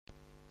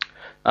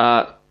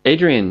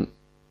Adrienne,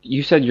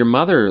 you said your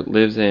mother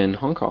lives in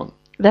Hong Kong.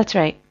 That's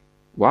right.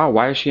 Wow,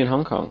 why is she in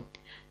Hong Kong?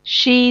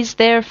 She's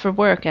there for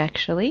work,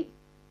 actually.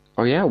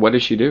 Oh yeah, what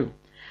does she do?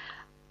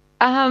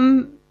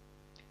 Um,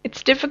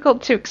 it's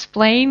difficult to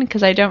explain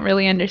because I don't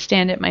really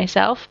understand it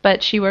myself,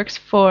 but she works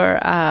for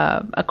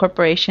a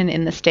corporation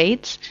in the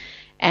States,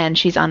 and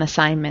she's on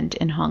assignment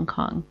in Hong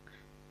Kong.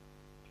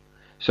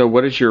 So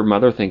what does your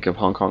mother think of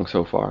Hong Kong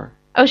so far?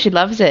 Oh, she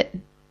loves it.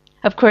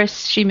 Of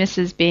course, she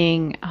misses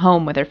being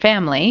home with her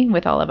family,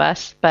 with all of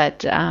us,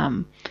 but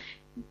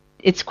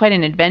it's quite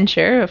an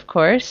adventure, of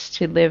course,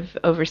 to live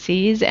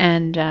overseas.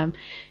 And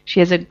she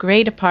has a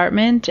great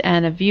apartment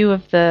and a view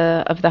of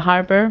the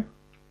harbor.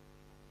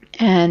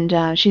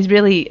 And she's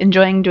really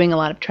enjoying doing a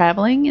lot of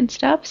traveling and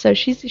stuff. So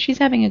she's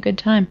having a good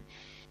time.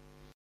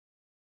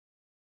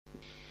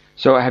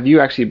 So have you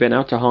actually been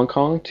out to Hong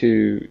Kong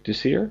to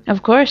see her?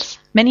 Of course,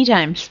 many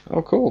times.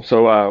 Oh, cool.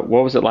 So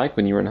what was it like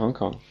when you were in Hong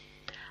Kong?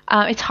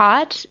 It's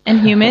hot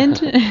and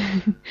humid,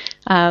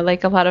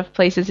 like a lot of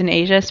places in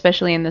Asia,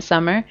 especially in the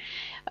summer.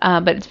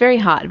 But it's very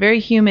hot, very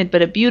humid,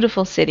 but a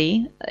beautiful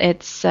city.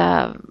 It's,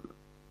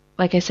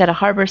 like I said, a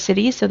harbor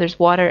city, so there's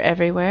water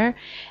everywhere.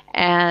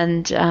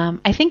 And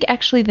I think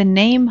actually the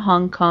name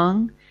Hong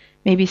Kong,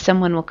 maybe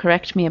someone will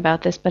correct me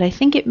about this, but I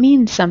think it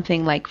means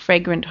something like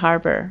fragrant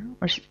harbor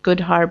or good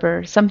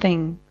harbor,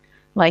 something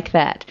like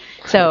that.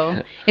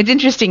 So it's an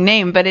interesting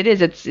name, but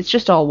it's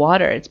just all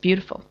water. It's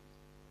beautiful.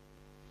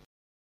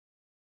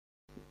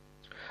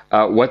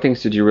 What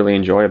things did you really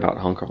enjoy about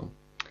Hong Kong?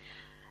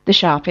 The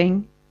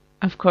shopping,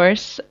 of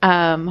course.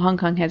 Hong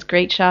Kong has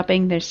great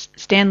shopping. There's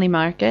Stanley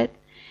Market,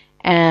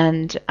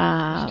 and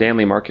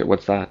Stanley Market,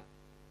 what's that?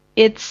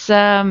 it's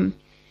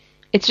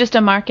just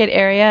a market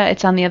area.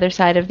 It's on the other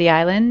side of the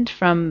island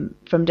from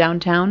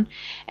downtown,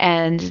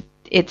 and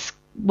it's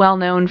well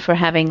known for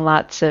having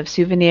lots of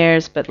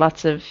souvenirs, but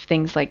lots of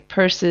things like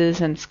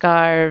purses and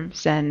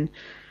scarves and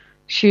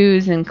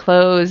shoes and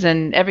clothes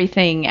and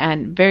everything,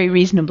 and very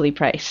reasonably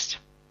priced.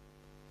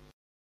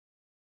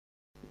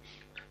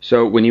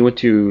 So when you went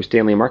to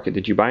Stanley Market,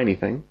 did you buy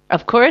anything?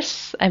 Of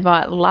course, I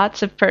bought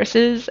lots of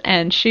purses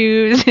and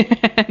shoes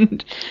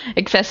and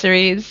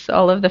accessories,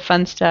 all of the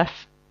fun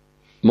stuff.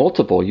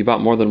 Multiple. You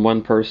bought more than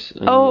one purse.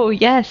 Oh,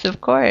 yes,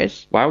 of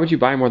course. Why would you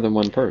buy more than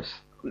one purse?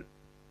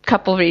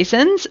 Couple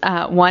reasons.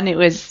 One, it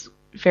was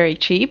very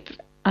cheap.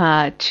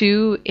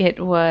 Two,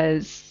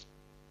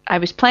 I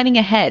was planning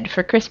ahead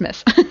for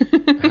Christmas.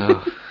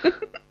 Oh.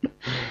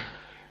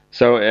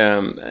 So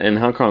in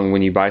Hong Kong,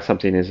 when you buy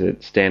something, is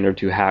it standard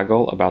to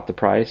haggle about the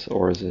price,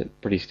 or is it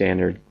pretty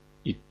standard?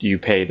 You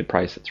pay the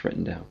price that's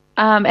written down.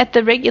 At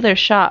the regular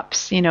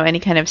shops, any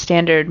kind of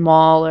standard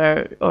mall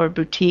or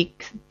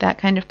boutique, that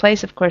kind of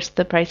place, of course,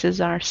 the prices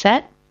are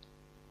set.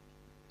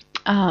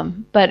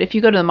 But if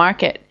you go to the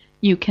market,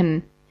 you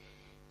can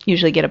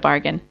usually get a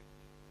bargain.